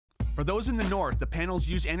For those in the north, the panels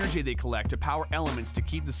use energy they collect to power elements to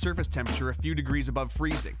keep the surface temperature a few degrees above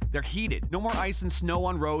freezing. They're heated. No more ice and snow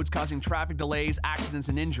on roads causing traffic delays, accidents,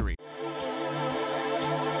 and injury.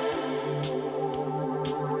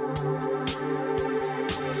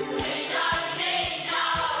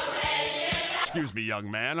 Excuse me, young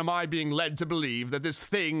man, am I being led to believe that this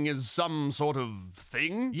thing is some sort of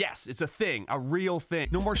thing? Yes, it's a thing, a real thing.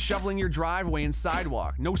 No more shoveling your driveway and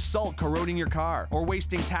sidewalk. No salt corroding your car or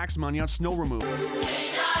wasting tax money on snow removal.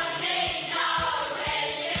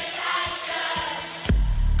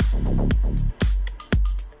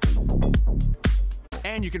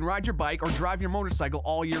 And you can ride your bike or drive your motorcycle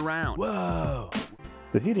all year round. Whoa!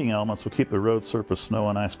 The heating elements will keep the road surface snow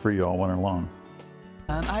and ice free all winter long.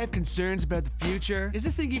 I have concerns about the future. Is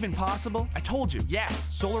this thing even possible? I told you,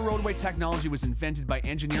 yes. Solar roadway technology was invented by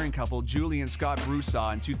engineering couple Julie and Scott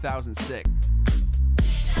Broussard in 2006.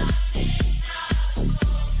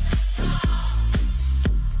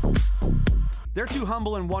 They're too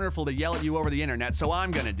humble and wonderful to yell at you over the internet, so I'm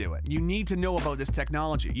gonna do it. You need to know about this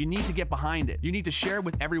technology. You need to get behind it. You need to share it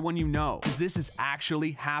with everyone you know, because this is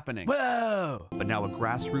actually happening. Whoa! But now a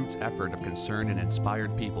grassroots effort of concerned and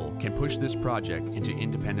inspired people can push this project into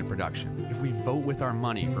independent production. If we vote with our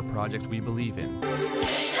money for projects we believe in.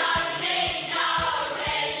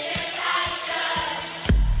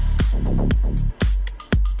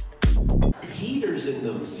 Heaters in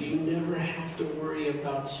them, so you never have to worry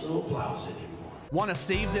about snowplows anymore. Want to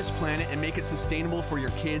save this planet and make it sustainable for your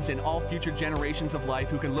kids and all future generations of life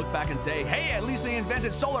who can look back and say, hey, at least they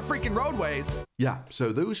invented solar freaking roadways. Yeah,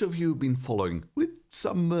 so those of you who've been following with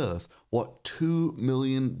some mirth what $2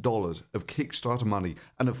 million of Kickstarter money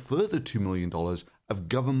and a further $2 million of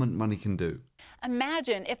government money can do.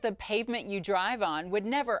 Imagine if the pavement you drive on would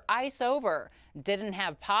never ice over, didn't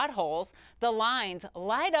have potholes, the lines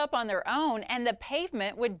light up on their own, and the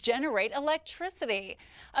pavement would generate electricity.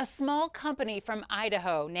 A small company from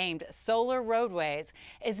Idaho named Solar Roadways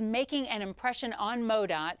is making an impression on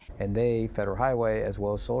MoDOT. And they, Federal Highway, as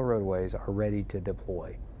well as Solar Roadways, are ready to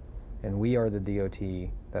deploy. And we are the DOT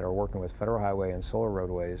that are working with Federal Highway and Solar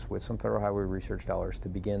Roadways with some Federal Highway research dollars to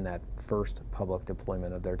begin that first public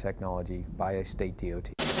deployment of their technology by a state DOT.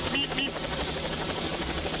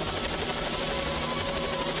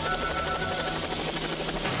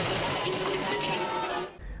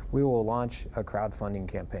 We will launch a crowdfunding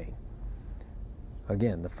campaign.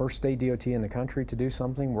 Again, the first state DOT in the country to do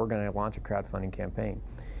something, we're going to launch a crowdfunding campaign.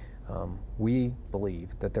 We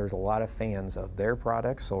believe that there's a lot of fans of their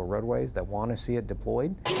products, Solar Roadways, that want to see it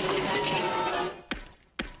deployed.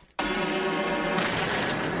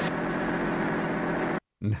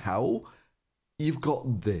 Now, you've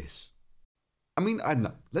got this. I mean, I don't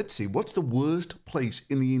know. Let's see, what's the worst place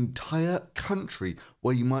in the entire country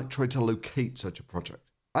where you might try to locate such a project?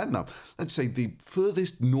 I don't know, let's say the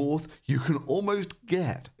furthest north you can almost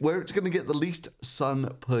get, where it's going to get the least sun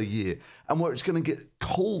per year, and where it's going to get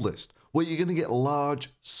coldest, where you're going to get large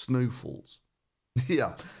snowfalls.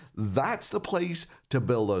 Yeah, that's the place to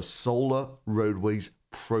build a Solar Roadways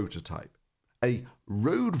prototype. A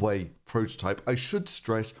roadway prototype, I should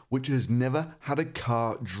stress, which has never had a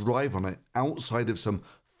car drive on it outside of some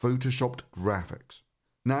photoshopped graphics.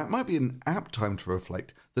 Now, it might be an apt time to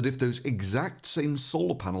reflect that if those exact same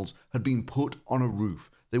solar panels had been put on a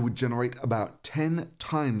roof, they would generate about 10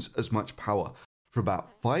 times as much power for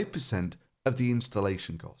about 5% of the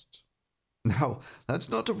installation costs. Now, that's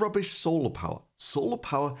not to rubbish solar power. Solar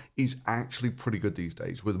power is actually pretty good these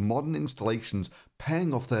days, with modern installations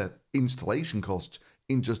paying off their installation costs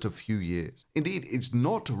in just a few years. Indeed, it's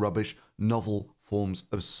not to rubbish novel forms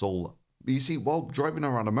of solar. You see, while driving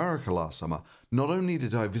around America last summer, not only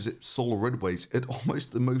did I visit Solar Roadways at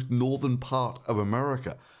almost the most northern part of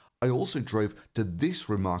America, I also drove to this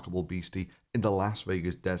remarkable beastie in the Las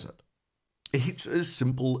Vegas desert. It's as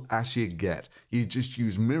simple as you get. You just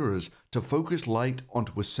use mirrors to focus light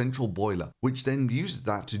onto a central boiler, which then uses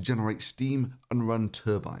that to generate steam and run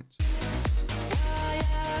turbines.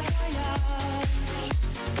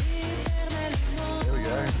 There we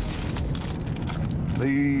go.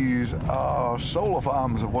 These are solar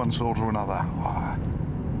farms of one sort or another.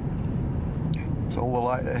 So all the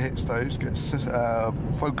light that hits those gets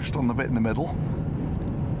focused on the bit in the middle,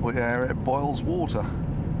 where it boils water.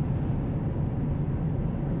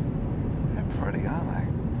 They're pretty, aren't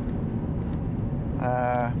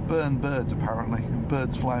they? Burn birds, apparently. And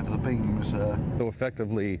birds fly into the beams. So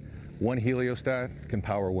effectively, one heliostat can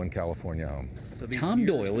power one California home. Tom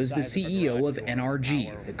Doyle is the CEO of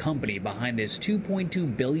NRG, the company behind this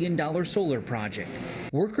 $2.2 billion solar project.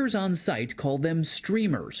 Workers on site call them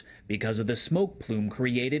streamers because of the smoke plume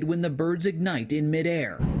created when the birds ignite in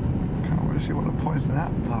midair. really see what I'm pointing at,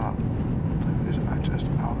 but those are just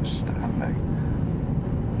outstanding.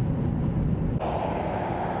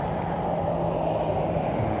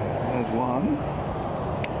 There's one.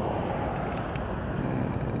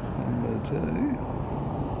 There's number two.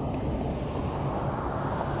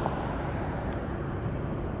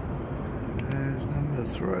 There's number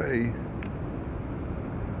three.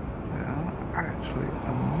 They are actually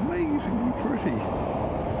amazingly pretty.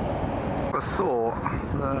 I thought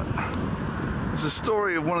that there's a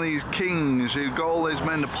story of one of these kings who got all those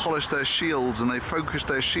men to polish their shields, and they focused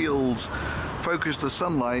their shields, focused the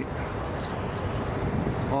sunlight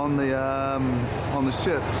on the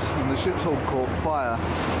ships, and the ships all caught fire.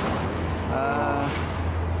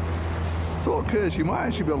 Thought occurs you might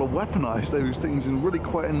actually be able to weaponize those things in really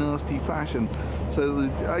quite a nasty fashion. So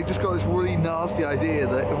I just got this really nasty idea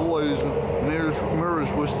that if all those mirrors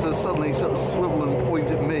was to suddenly sort of swivel and point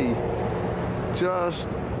at me, just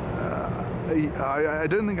I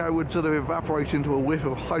don't think I would sort of evaporate into a whiff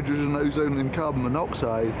of hydrogen, ozone and carbon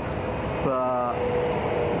monoxide, but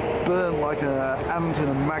burn like an ant in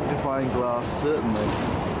a magnifying glass, certainly.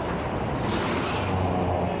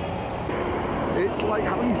 It's like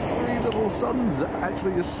having three little suns that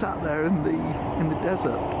actually just sat there in the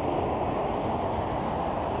desert.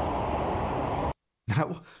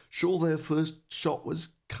 Now, sure, their first shot was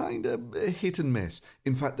kind of hit and miss.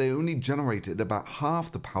 In fact, they only generated about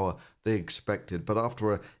half the power they expected, but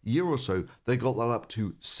after a year or so, they got that up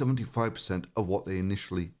to 75% of what they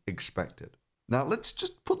initially expected. Now, let's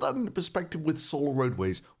just put that into perspective with solar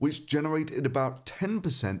roadways, which generated about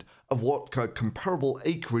 10% of what comparable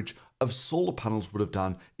acreage of solar panels would have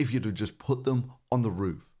done if you'd have just put them on the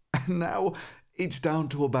roof. And now it's down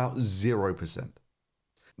to about 0%.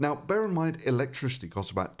 Now, bear in mind, electricity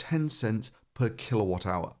costs about 10 cents per kilowatt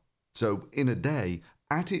hour. So in a day,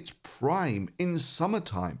 at its prime in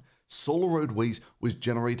summertime, solar roadways was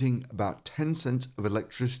generating about 10 cents of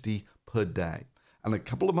electricity per day. And a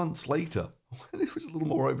couple of months later, when it was a little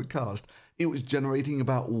more overcast, it was generating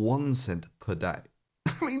about 1 cent per day.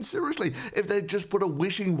 I mean, seriously, if they'd just put a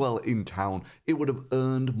wishing well in town, it would have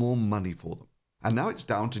earned more money for them. And now it's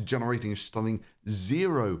down to generating a stunning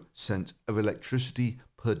 0 cents of electricity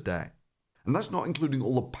per day. And that's not including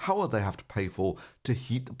all the power they have to pay for to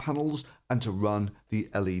heat the panels and to run the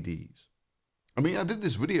LEDs. I mean, I did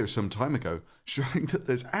this video some time ago showing that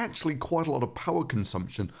there's actually quite a lot of power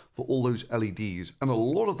consumption for all those LEDs, and a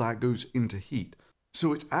lot of that goes into heat.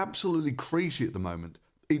 So it's absolutely crazy at the moment.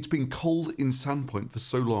 It's been cold in Sandpoint for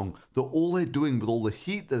so long that all they're doing with all the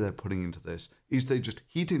heat that they're putting into this is they're just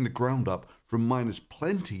heating the ground up from minus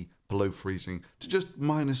plenty below freezing to just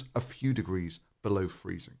minus a few degrees below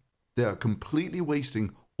freezing. They are completely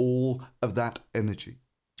wasting all of that energy.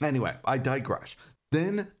 Anyway, I digress.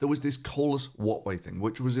 Then there was this coalless wattway thing,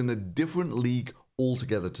 which was in a different league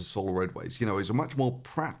altogether to solar roadways. You know, it's a much more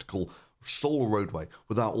practical solar roadway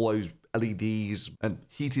without all those LEDs and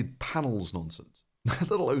heated panels nonsense.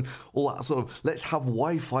 Let alone all that sort of, let's have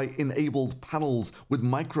Wi-Fi enabled panels with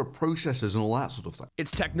microprocessors and all that sort of thing.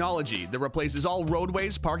 It's technology that replaces all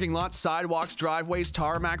roadways, parking lots, sidewalks, driveways,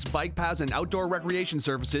 tarmacs, bike paths, and outdoor recreation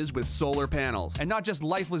services with solar panels. And not just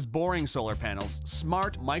lifeless, boring solar panels,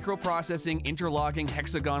 smart microprocessing, interlocking,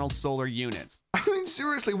 hexagonal solar units. I mean,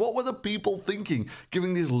 seriously, what were the people thinking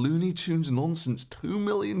giving this Looney Tunes nonsense $2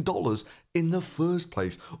 million in the first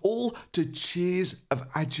place, all to cheers of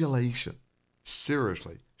adulation?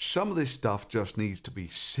 Seriously, some of this stuff just needs to be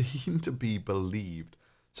seen to be believed.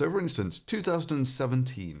 So for instance,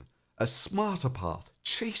 2017, A Smarter Path,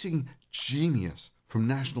 Chasing Genius from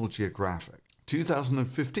National Geographic.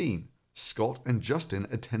 2015, Scott and Justin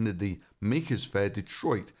attended the Makers Fair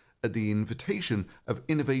Detroit at the invitation of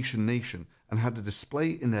Innovation Nation and had a display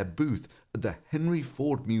in their booth at the Henry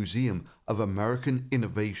Ford Museum of American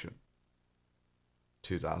Innovation.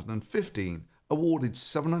 2015, awarded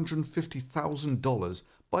 $750,000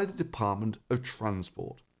 by the Department of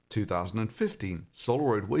Transport. 2015,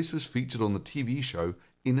 Solar Roadways was featured on the TV show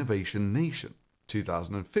Innovation Nation.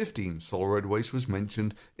 2015, Solar Roadways was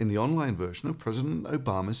mentioned in the online version of President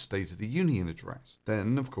Obama's State of the Union address.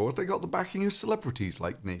 Then, of course, they got the backing of celebrities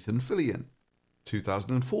like Nathan Fillion.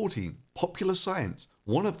 2014, Popular Science,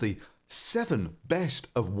 one of the 7 best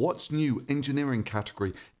of What's New engineering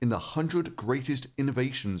category in the 100 greatest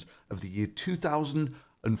innovations of the year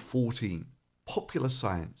 2014. Popular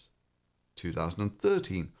Science.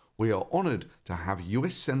 2013, we are honored to have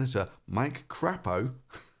US Senator Mike Crapo,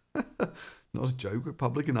 not a joke,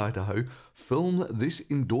 Republican Idaho, film this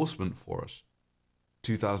endorsement for us.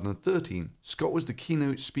 2013, Scott was the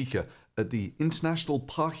keynote speaker at the International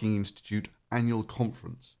Parking Institute annual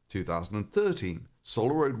conference. 2013,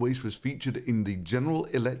 Solar Roadways was featured in the General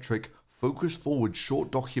Electric Focus Forward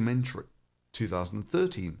short documentary.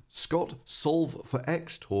 2013, Scott Solve for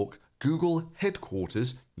X Talk, Google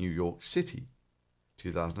Headquarters, New York City.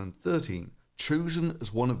 2013, chosen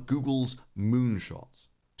as one of Google's moonshots.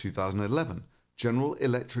 2011, General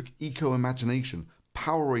Electric Eco Imagination,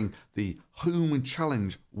 powering the Home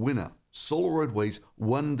Challenge winner. Solar Roadways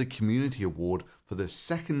won the Community Award for the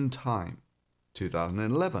second time.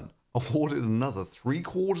 2011, awarded another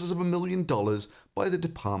 $750,000 by the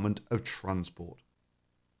Department of Transport.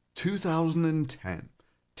 2010,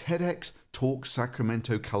 TEDx Talk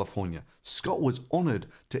Sacramento, California. Scott was honored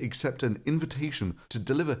to accept an invitation to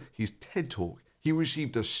deliver his TED Talk. He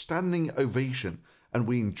received a standing ovation, and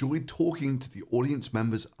we enjoyed talking to the audience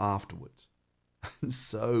members afterwards. And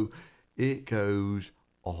so it goes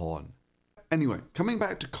on. Anyway, coming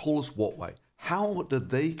back to Colas Wattway, how do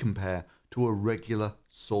they compare to a regular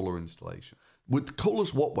solar installation? With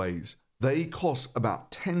Colas Wattways, they cost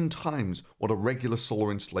about 10 times what a regular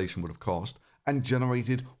solar installation would have cost and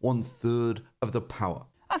generated 1/3 of the power.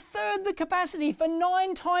 A third the capacity for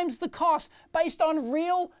 9 times the cost based on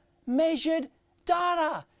real measured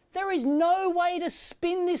data. There is no way to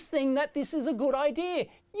spin this thing that this is a good idea.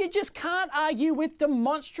 You just can't argue with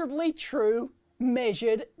demonstrably true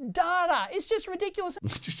measured data. It's just ridiculous.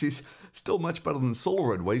 Which is still much better than solar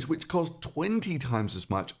roadways, which cost 20 times as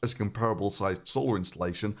much as a comparable sized solar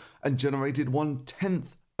installation and generated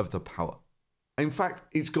 1/10 of the power. In fact,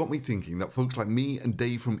 it's got me thinking that folks like me and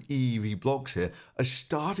Dave from EEV Blogs here are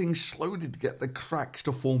starting slowly to get the cracks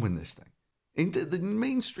to form in this thing. The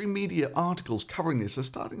mainstream media articles covering this are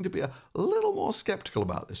starting to be a little more skeptical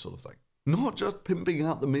about this sort of thing. Not just pimping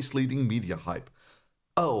out the misleading media hype.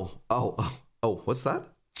 Oh, what's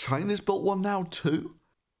that? China's built one now too?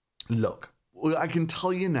 Look, I can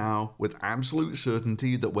tell you now with absolute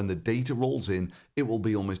certainty that when the data rolls in, it will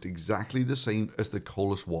be almost exactly the same as the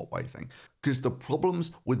Colas Wattway thing. Because the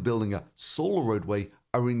problems with building a solar roadway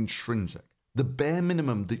are intrinsic. The bare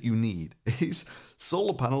minimum that you need is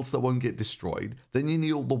solar panels that won't get destroyed. Then you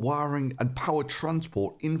need all the wiring and power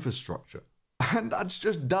transport infrastructure. And that's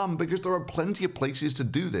just dumb because there are plenty of places to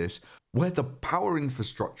do this where the power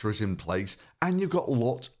infrastructure is in place and you've got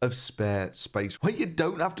lots of spare space where you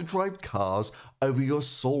don't have to drive cars over your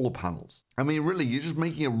solar panels. I mean, really, you're just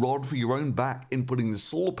making a rod for your own back in putting the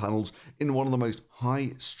solar panels in one of the most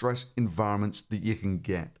high stress environments that you can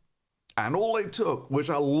get. And all it took was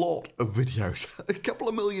a lot of videos, a couple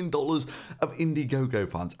of $1 million of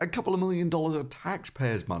Indiegogo funds, a couple of $1 million of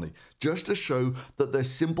taxpayers' money, just to show that the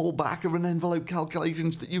simple back of an envelope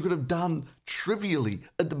calculations that you could have done trivially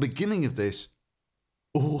at the beginning of this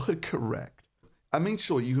were correct. I mean,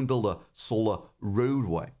 sure, you can build a solar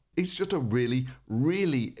roadway. It's just a really,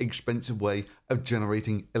 really expensive way of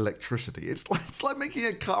generating electricity. It's like making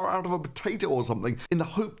a car out of a potato or something in the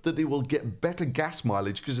hope that it will get better gas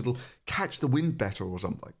mileage because it'll catch the wind better or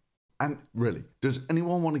something. And really, does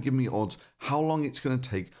anyone want to give me odds how long it's going to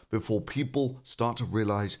take before people start to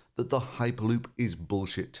realize that the Hyperloop is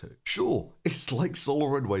bullshit too? Sure, it's like solar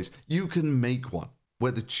roadways. You can make one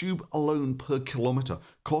where the tube alone per kilometer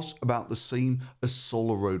costs about the same as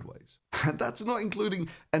solar roadways. And that's not including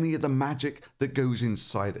any of the magic that goes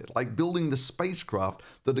inside it, like building the spacecraft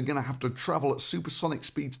that are going to have to travel at supersonic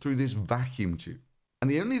speeds through this vacuum tube. And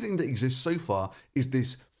the only thing that exists so far is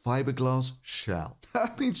this fiberglass shell. I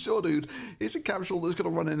mean, sure, dude, it's a capsule that's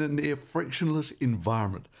going to run in a near frictionless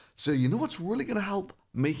environment. So you know what's really going to help?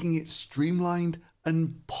 Making it streamlined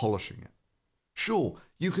and polishing it. Sure,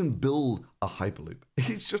 you can build a Hyperloop.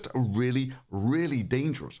 It's just a really, really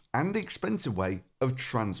dangerous and expensive way of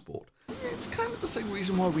transport. It's kind of the same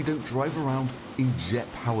reason why we don't drive around in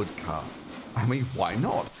jet-powered cars. I mean, why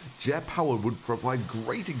not? Jet power would provide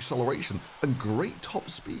great acceleration and great top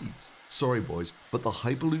speeds. Sorry, boys, but the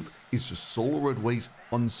Hyperloop is just solar roadways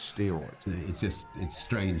on steroids. It's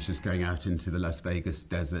strange just going out into the Las Vegas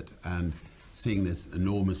desert and seeing this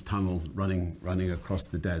enormous tunnel running across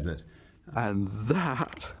the desert. And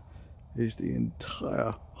that is the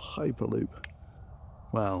entire Hyperloop.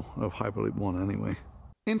 Well, of Hyperloop 1 anyway.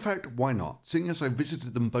 In fact, why not? Seeing as I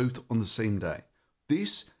visited them both on the same day.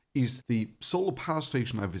 This is the solar power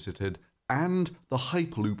station I visited and the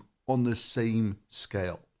Hyperloop on the same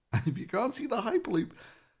scale. And if you can't see the Hyperloop,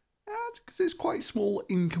 that's because it's quite small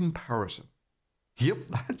in comparison. Yep,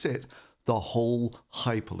 that's it. The whole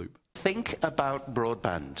Hyperloop. Think about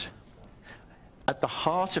broadband. At the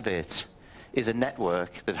heart of it is a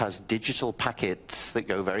network that has digital packets that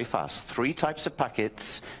go very fast. 3 types of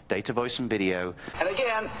packets, data, voice, and video. And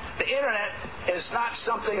again, the internet is not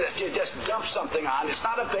something that you just dump something on. It's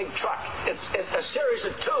not a big truck. It's a series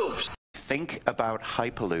of tubes. Think about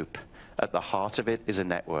Hyperloop. At the heart of it is a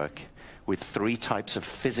network with 3 types of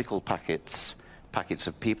physical packets. Packets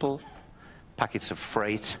of people, packets of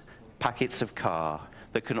freight, packets of car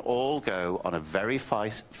that can all go on a very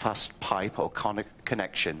fast pipe or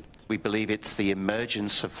connection. We believe it's the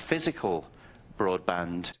emergence of physical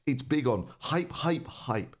broadband. It's big on hype, hype,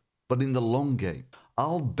 hype. But in the long game,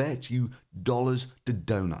 I'll bet you dollars to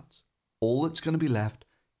donuts. All that's going to be left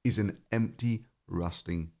is an empty,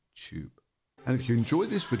 rusting tube. And if you enjoyed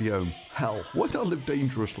this video, hell, why not live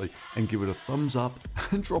dangerously and give it a thumbs up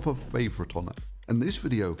and drop a favorite on it. And this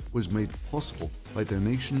video was made possible by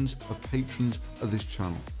donations of patrons of this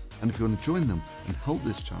channel. And if you want to join them and help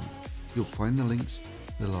this channel, you'll find the links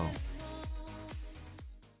below.